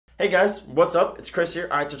Hey guys, what's up? It's Chris here,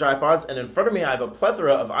 iTouch iPods, and in front of me I have a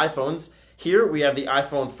plethora of iPhones. Here we have the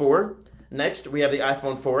iPhone 4, next we have the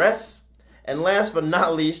iPhone 4S, and last but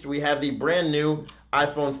not least we have the brand new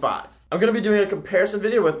iPhone 5. I'm going to be doing a comparison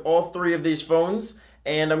video with all three of these phones,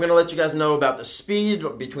 and I'm going to let you guys know about the speed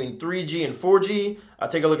between 3G and 4G. I'll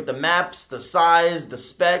take a look at the maps, the size, the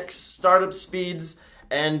specs, startup speeds,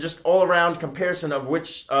 and just all-around comparison of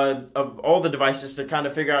which of all the devices to kind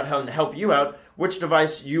of figure out how to help you out, which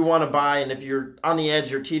device you want to buy, and if you're on the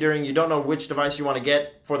edge, you're teetering, you don't know which device you want to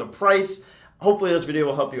get for the price, hopefully this video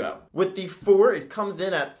will help you out. With the 4, it comes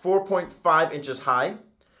in at 4.5 inches high,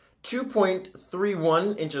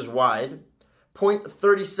 2.31 inches wide,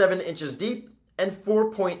 0.37 inches deep, and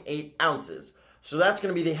 4.8 ounces. So that's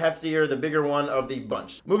going to be the heftier, the bigger one of the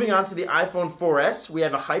bunch. Moving on to the iPhone 4S, we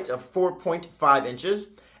have a height of 4.5 inches,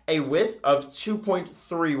 a width of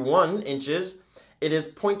 2.31 inches. It is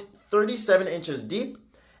 0.37 inches deep,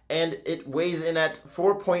 and it weighs in at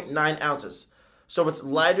 4.9 ounces. So it's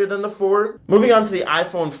lighter than the 4. Moving on to the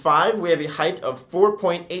iPhone 5, we have a height of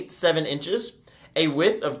 4.87 inches, a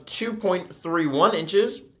width of 2.31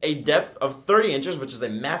 inches, a depth of 30 inches, which is a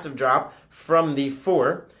massive drop from the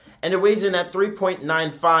 4. And it weighs in at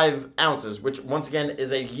 3.95 ounces, which once again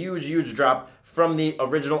is a huge drop from the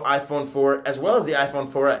original iPhone 4 as well as the iPhone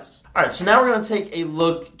 4S. Alright, so now we're going to take a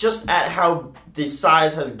look just at how the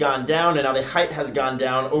size has gone down and how the height has gone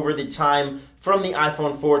down over the time from the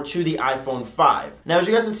iPhone 4 to the iPhone 5. Now as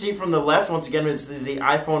you guys can see from the left, once again this is the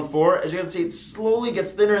iPhone 4, as you can see it slowly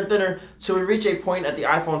gets thinner and thinner till we reach a point at the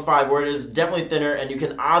iPhone 5 where it is definitely thinner, and you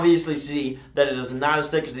can obviously see that it is not as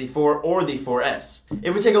thick as the 4 or the 4S.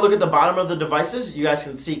 If we take a look at the bottom of the devices, you guys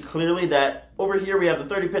can see clearly that over here we have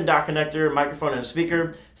the 30-pin dock connector, microphone, and a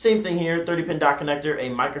speaker. Same thing here, 30-pin dock connector, a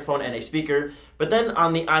microphone, and a speaker. But then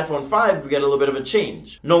on the iPhone 5, we get a little bit of a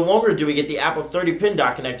change. No longer do we get the Apple 30-pin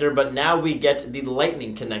dock connector, but now we get the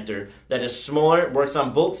Lightning connector that is smaller, works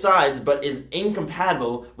on both sides, but is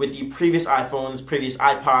incompatible with the previous iPhones, previous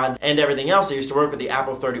iPods, and everything else that used to work with the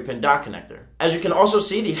Apple 30-pin dock connector. As you can also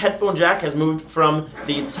see, the headphone jack has moved from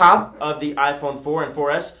the top of the iPhone 4 and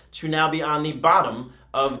 4S to now be on the bottom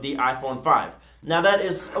of the iPhone 5. Now that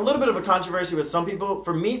is a little bit of a controversy with some people.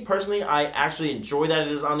 For me personally, I actually enjoy that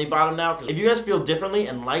it is on the bottom now, because if you guys feel differently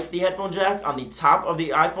and like the headphone jack on the top of the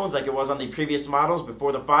iPhones like it was on the previous models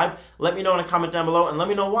before the 5, let me know in a comment down below and let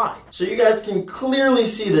me know why. So you guys can clearly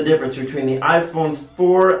see the difference between the iPhone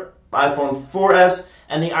 4, iPhone 4S,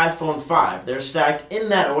 and the iPhone 5. They're stacked in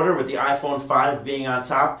that order with the iPhone 5 being on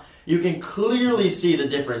top. You can clearly see the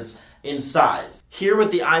difference in size. Here with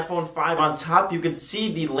the iPhone 5 on top, you can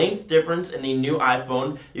see the length difference in the new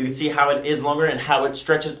iPhone. You can see how it is longer and how it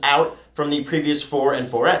stretches out from the previous 4 and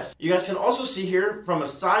 4S. You guys can also see here from a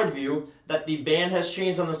side view that the band has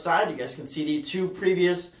changed on the side. You guys can see the 2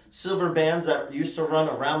 previous silver bands that used to run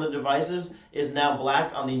around the devices is now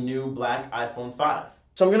black on the new black iPhone 5.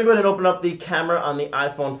 So I'm going to go ahead and open up the camera on the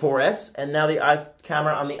iPhone 4S and now the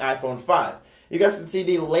camera on the iPhone 5. You guys can see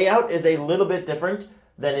the layout is a little bit different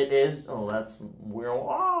than it is. Oh, that's weird.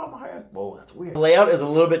 Oh, my hand. Whoa, that's weird. The layout is a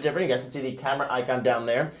little bit different. You guys can see the camera icon down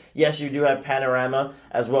there. Yes, you do have panorama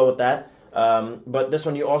as well with that. But this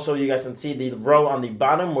one, you guys can see the row on the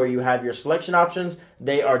bottom where you have your selection options.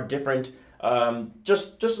 They are different.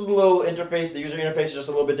 Just a little interface. The user interface is just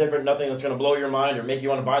a little bit different. Nothing that's going to blow your mind or make you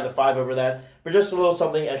want to buy the 5 over that. But just a little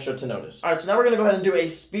something extra to notice. All right, so now we're going to go ahead and do a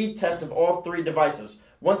speed test of all 3 devices.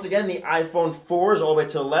 Once again, the iPhone 4 is all the way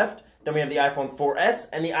to the left. Then we have the iPhone 4S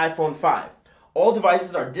and the iPhone 5. All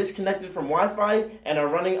devices are disconnected from Wi-Fi and are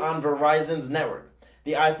running on Verizon's network.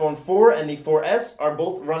 The iPhone 4 and the 4S are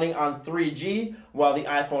both running on 3G, while the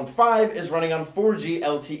iPhone 5 is running on 4G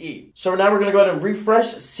LTE. So now we're going to go ahead and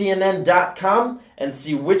refresh CNN.com and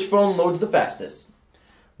see which phone loads the fastest.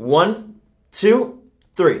 1, 2,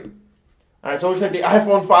 3. Alright, so it looks like the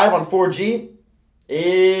iPhone 5 on 4G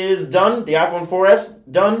is done. The iPhone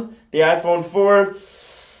 4S, done. The iPhone 4...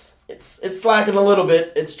 It's slacking a little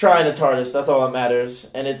bit. It's trying its hardest. That's all that matters.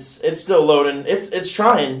 And it's still loading. It's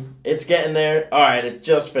trying. It's getting there. All right, it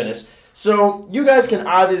just finished. So you guys can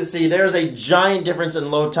obviously see there's a giant difference in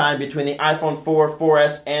load time between the iPhone 4,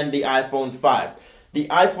 4S, and the iPhone 5. The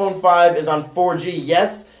iPhone 5 is on 4G,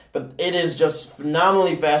 yes, but it is just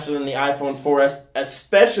phenomenally faster than the iPhone 4S,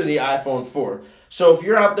 especially the iPhone 4. So if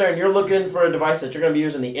you're out there and you're looking for a device that you're going to be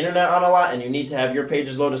using the internet on a lot and you need to have your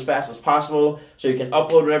pages load as fast as possible so you can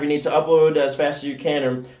upload whatever you need to upload as fast as you can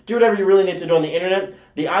or do whatever you really need to do on the internet,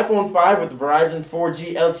 the iPhone 5 with Verizon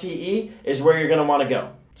 4G LTE is where you're going to want to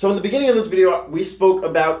go. So in the beginning of this video, we spoke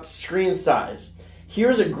about screen size.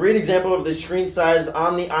 Here's a great example of the screen size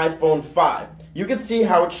on the iPhone 5. you can see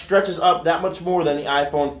how it stretches up that much more than the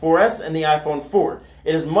iPhone 4S and the iPhone 4.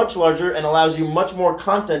 It is much larger and allows you much more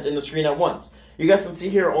content in the screen at once. You guys can see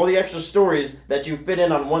here all the extra stories that you fit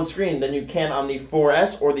in on one screen than you can on the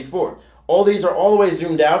 4S or the 4. All these are all the way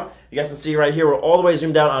zoomed out. You guys can see right here, we're all the way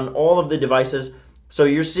zoomed out on all of the devices. So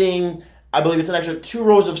you're seeing, I believe it's an extra 2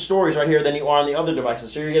 rows of stories right here than you are on the other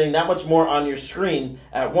devices. So you're getting that much more on your screen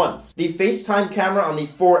at once. The FaceTime camera on the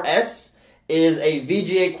 4S is a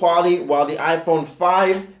VGA quality, while the iPhone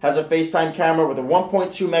 5 has a FaceTime camera with a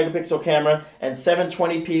 1.2 megapixel camera and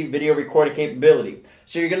 720p video recording capability.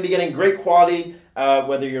 So you're going to be getting great quality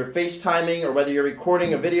whether you're FaceTiming or whether you're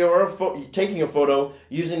recording a video or taking a photo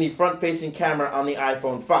using the front-facing camera on the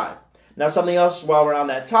iPhone 5. Now something else while we're on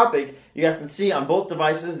that topic, you guys can see on both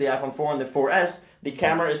devices, the iPhone 4 and the 4S, the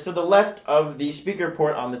camera is to the left of the speaker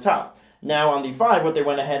port on the top. Now on the 5, what they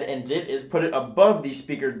went ahead and did is put it above the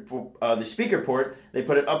speaker port. They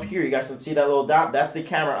put it up here. You guys can see that little dot. That's the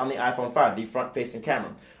camera on the iPhone 5, the front-facing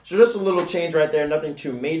camera. So just a little change right there, nothing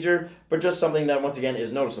too major, but just something that once again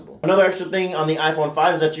is noticeable. Another extra thing on the iPhone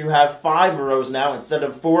 5 is that you have 5 rows now instead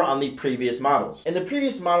of 4 on the previous models. In the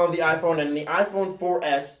previous model of the iPhone and the iPhone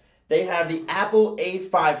 4S, they have the Apple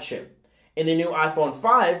A5 chip. In the new iPhone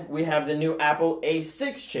 5, we have the new Apple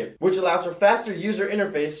A6 chip, which allows for faster user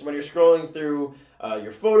interface when you're scrolling through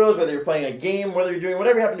your photos, whether you're playing a game, whether you're doing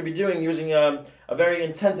whatever you happen to be doing using a very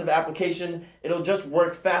intensive application, it'll just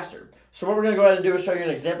work faster. So what we're going to go ahead and do is show you an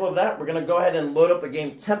example of that. We're going to go ahead and load up the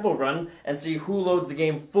game Temple Run and see who loads the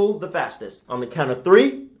game full the fastest. On the count of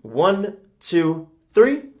 3, 1, 2,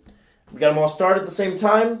 3. We got them all started at the same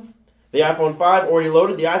time. The iPhone 5 already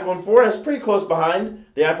loaded. The iPhone 4 is pretty close behind.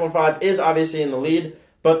 The iPhone 5 is obviously in the lead,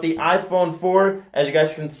 but the iPhone 4, as you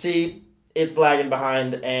guys can see, it's lagging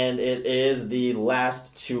behind, and it is the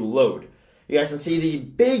last to load. You guys can see the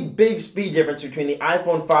big speed difference between the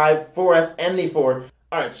iPhone 5, 4S, and the 4.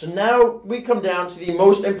 Alright, so now we come down to the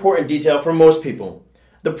most important detail for most people,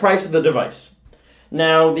 the price of the device.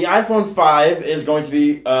 Now, the iPhone 5 is going to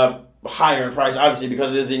be higher in price, obviously,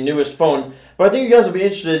 because it is the newest phone. But I think you guys will be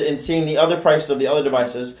interested in seeing the other prices of the other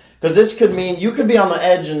devices, because this could mean you could be on the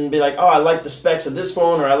edge and be like, oh, I like the specs of this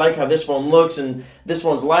phone, or I like how this phone looks, and this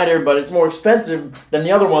one's lighter, but it's more expensive than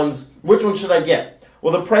the other ones. Which one should I get?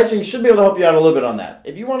 Well, the pricing should be able to help you out a little bit on that.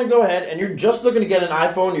 If you want to go ahead and you're just looking to get an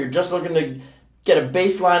iPhone, you're just looking to get a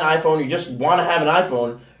baseline iPhone, you just want to have an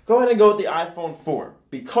iPhone, go ahead and go with the iPhone 4,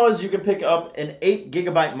 because you can pick up an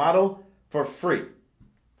 8GB model for free.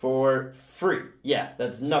 For free. Yeah,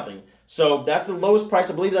 that's nothing. So that's the lowest price.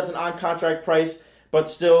 I believe that's an on-contract price, but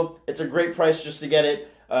still, it's a great price just to get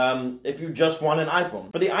it if you just want an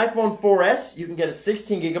iPhone. For the iPhone 4S, you can get a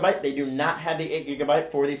 16GB. They do not have the 8GB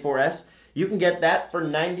for the 4S. You can get that for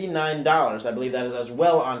 $99. I believe that is as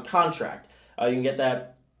well on contract. You can get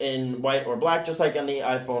that in white or black, just like on the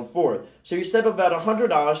iPhone 4. So you step up about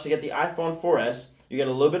 $100 to get the iPhone 4S. You get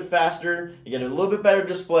a little bit faster, you get a little bit better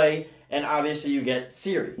display, and obviously you get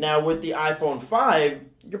Siri. Now with the iPhone 5,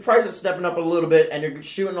 your price is stepping up a little bit, and you're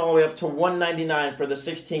shooting all the way up to $199 for the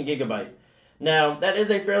 16GB. Now, that is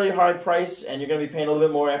a fairly high price, and you're going to be paying a little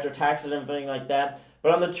bit more after taxes and everything like that.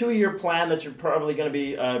 But on the 2-year plan that you're probably going to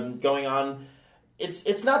be going on,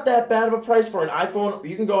 it's not that bad of a price for an iPhone.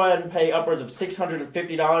 You can go ahead and pay upwards of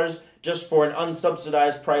 $650 just for an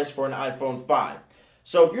unsubsidized price for an iPhone 5.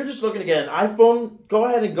 So if you're just looking to get an iPhone, go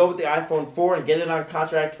ahead and go with the iPhone 4 and get it on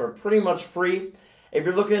contract for pretty much free. If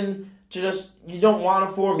you're looking to you don't want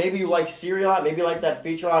a 4, maybe you like Siri a lot, maybe you like that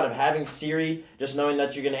feature a lot of having Siri, just knowing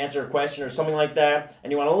that you can answer a question or something like that,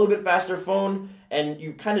 and you want a little bit faster phone, and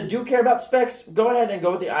you kind of do care about specs, go ahead and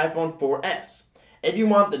go with the iPhone 4S. If you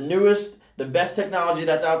want the newest, the best technology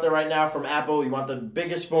that's out there right now from Apple, you want the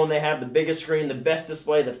biggest phone they have, the biggest screen, the best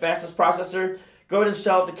display, the fastest processor, go ahead and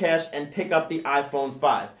shell out the cash and pick up the iPhone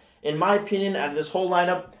 5. In my opinion, out of this whole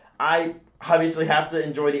lineup, I obviously have to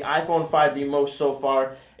enjoy the iPhone 5 the most so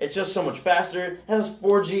far. It's just so much faster. It has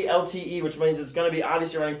 4G LTE, which means it's going to be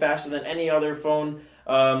obviously running faster than any other phone,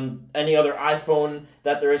 any other iPhone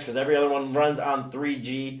that there is, because every other one runs on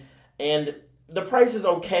 3G. And the price is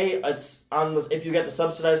okay. It's on if you get the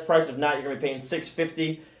subsidized price. If not, you're going to be paying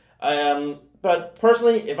 $650. But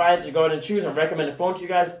personally, if I had to go ahead and choose and recommend a phone to you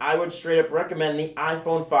guys, I would straight up recommend the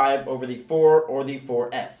iPhone 5 over the 4 or the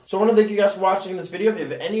 4S. So I want to thank you guys for watching this video. If you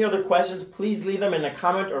have any other questions, please leave them in a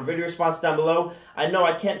comment or video response down below. I know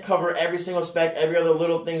I can't cover every single spec, every other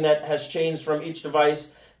little thing that has changed from each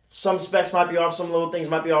device. Some specs might be off, some little things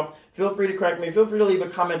might be off. feel free to correct me. Feel free to leave a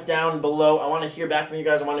comment down below. I want to hear back from you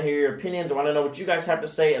guys. I want to hear your opinions. I want to know what you guys have to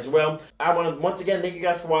say as well. I want to, once again, thank you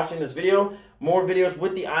guys for watching this video. More videos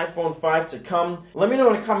with the iPhone 5 to come. Let me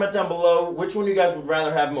know in a comment down below which one you guys would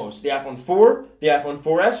rather have most. The iPhone 4, the iPhone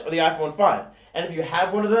 4S, or the iPhone 5. And if you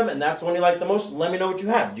have one of them and that's the one you like the most, let me know what you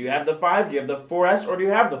have. Do you have the 5? Do you have the 4S? Or do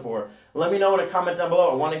you have the 4? Let me know in a comment down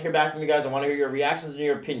below. I want to hear back from you guys. I want to hear your reactions and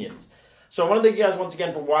your opinions. So I want to thank you guys once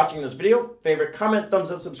again for watching this video. Favorite, comment,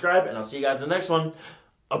 thumbs up, subscribe, and I'll see you guys in the next one.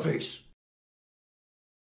 Peace.